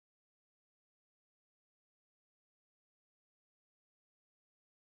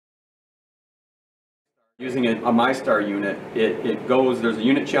Using a MyStar unit, there's a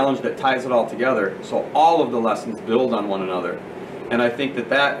unit challenge that ties it all together, so all of the lessons build on one another. And I think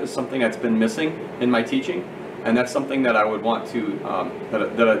that is something that's been missing in my teaching, and that's something that I would want to,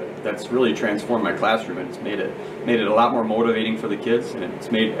 that's really transformed my classroom, and it's made it a lot more motivating for the kids, and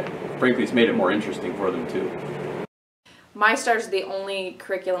frankly, it's made it more interesting for them too. MyStar is the only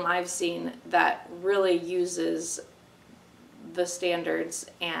curriculum I've seen that really uses the standards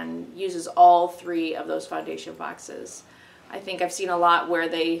and uses all three of those foundation boxes. I think I've seen a lot where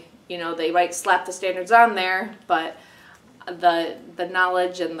they might slap the standards on there, but the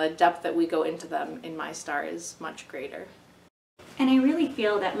knowledge and the depth that we go into them in MyStar is much greater. And I really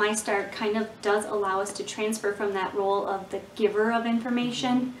feel that MyStar kind of does allow us to transfer from that role of the giver of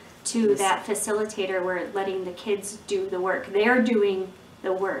information to that facilitator, where letting the kids do the work. They're doing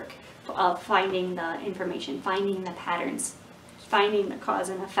the work of finding the information, finding the patterns, finding the cause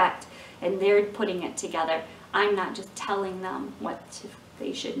and effect, and they're putting it together. I'm not just telling them what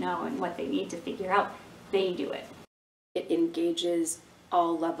they should know and what they need to figure out. They do it. It engages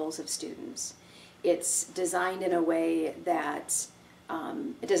all levels of students. It's designed in a way that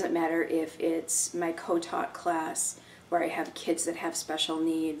it doesn't matter if it's my co-taught class where I have kids that have special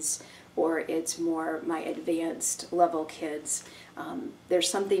needs, or it's more my advanced level kids. There's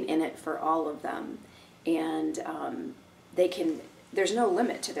something in it for all of them, and there's no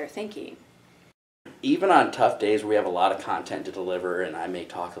limit to their thinking. Even on tough days where we have a lot of content to deliver and I may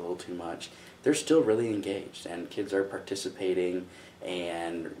talk a little too much, they're still really engaged, and kids are participating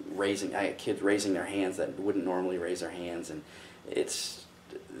and kids raising their hands that wouldn't normally raise their hands, and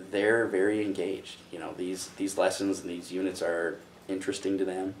they're very engaged. You know, these lessons and these units are interesting to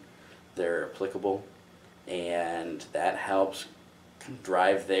them, they're applicable, and that helps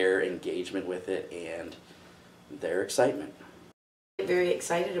drive their engagement with it and their excitement. Very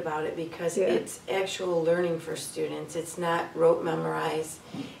excited about it because it's actual learning for students. It's not rote memorize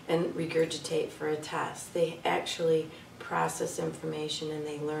and regurgitate for a test. They actually process information and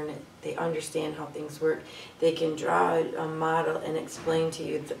they learn it. They understand how things work. They can draw a model and explain to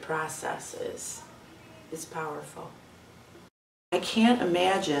you the process is powerful. I can't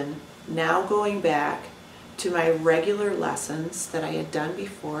imagine now going back to my regular lessons that I had done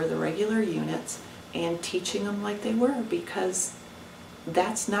before, the regular units, and teaching them like they were, because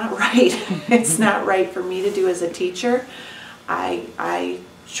that's not right. It's not right for me to do as a teacher. I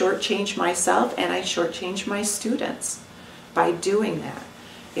shortchange myself and I shortchange my students by doing that.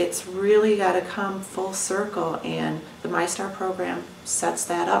 It's really got to come full circle, and the MyStar program sets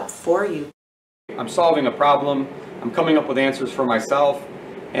that up for you. I'm solving a problem, I'm coming up with answers for myself,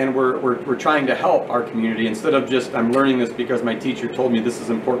 and we're trying to help our community instead of just I'm learning this because my teacher told me this is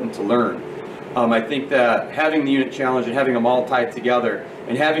important to learn. I think that having the unit challenge and having them all tied together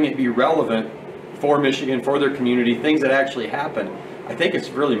and having it be relevant for Michigan, for their community, things that actually happen, I think it's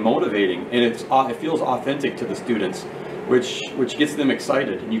really motivating, and it feels authentic to the students, which gets them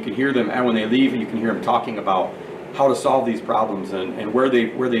excited. And you can hear them, and when they leave, you can hear them talking about how to solve these problems and where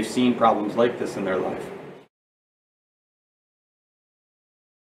they've seen problems like this in their life.